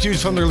exclusive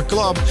tunes from the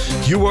club.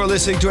 You are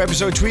listening to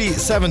episode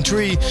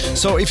 373.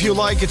 So if you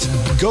like it,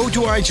 go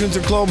to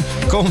iTunes.com,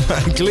 come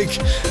and click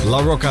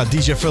LaRocca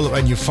DJ Philip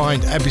and you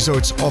find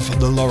episodes of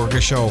the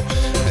LaRocca show.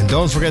 And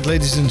don't forget,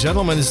 ladies and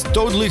gentlemen, it's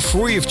totally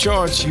free of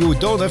charge. You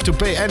don't have to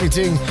pay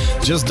anything.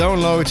 Just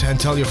download and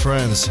tell your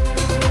friends.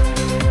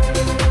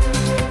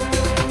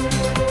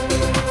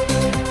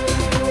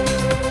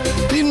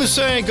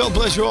 Saying God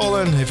bless you all,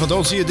 and if I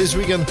don't see you this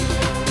weekend,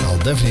 I'll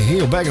definitely hear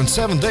you back in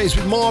 7 days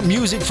with more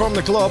music from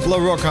the club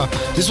LaRocca.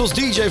 This was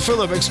DJ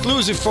Philip,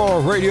 exclusive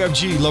for Radio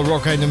FG,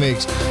 LaRocca in the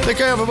mix. Take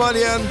care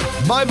everybody and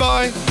bye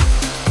bye.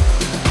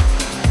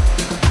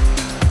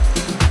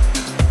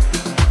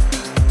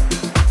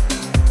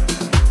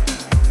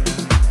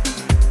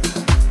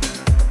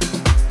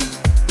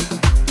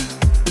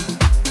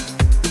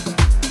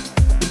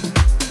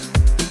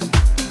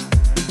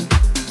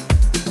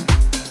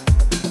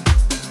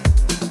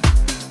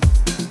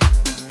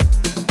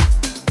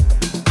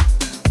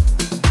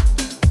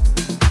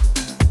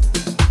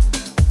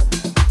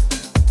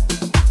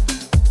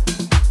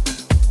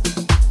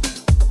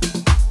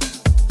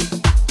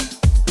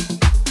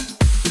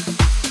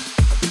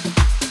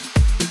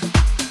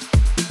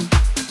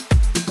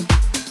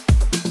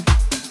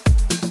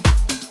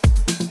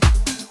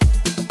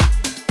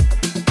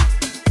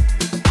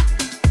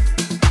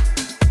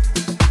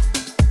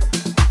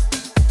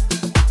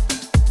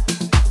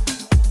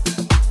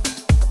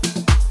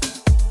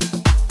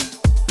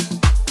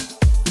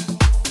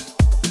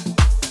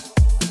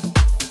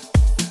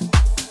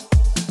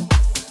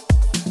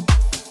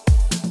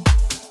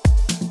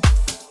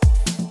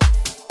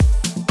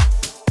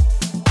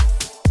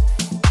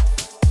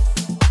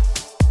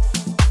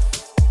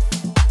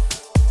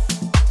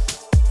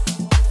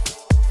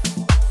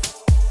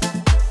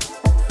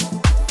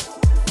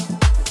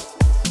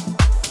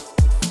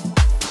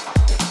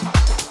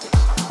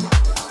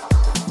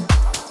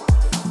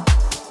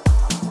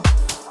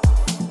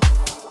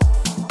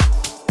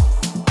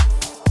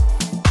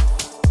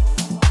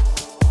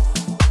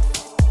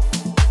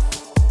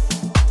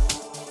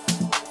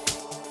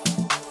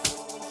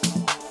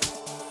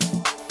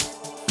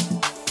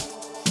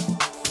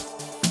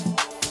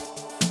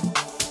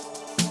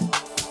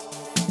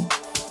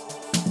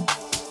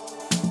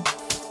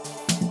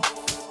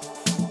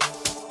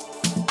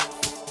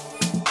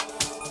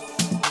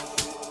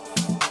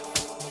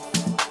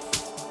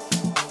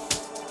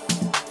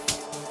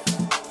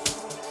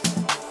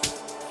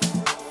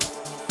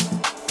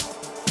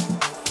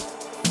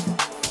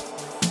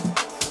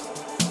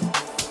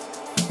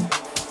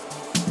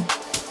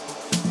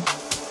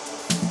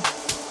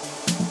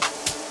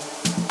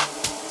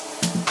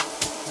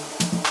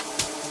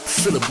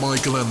 Philip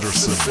Michael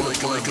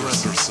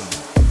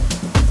Anderson.